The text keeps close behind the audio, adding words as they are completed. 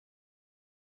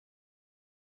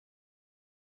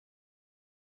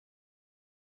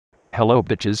Hello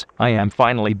bitches, I am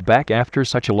finally back after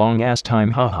such a long ass time,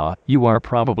 haha. You are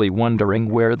probably wondering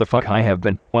where the fuck I have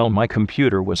been. Well, my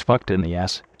computer was fucked in the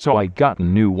ass, so I got a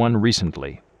new one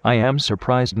recently. I am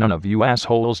surprised none of you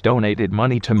assholes donated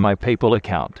money to my PayPal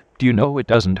account. Do you know it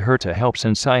doesn't hurt to help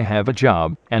since I have a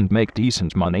job and make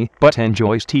decent money, but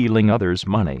enjoy stealing others'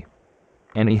 money.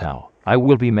 Anyhow, I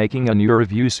will be making a new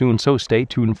review soon, so stay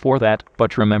tuned for that.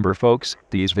 But remember folks,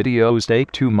 these videos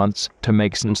take 2 months to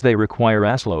make since they require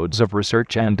assloads of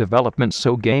research and development,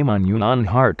 so game on you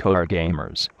non-hardcore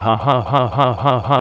gamers. Ha ha ha ha ha ha.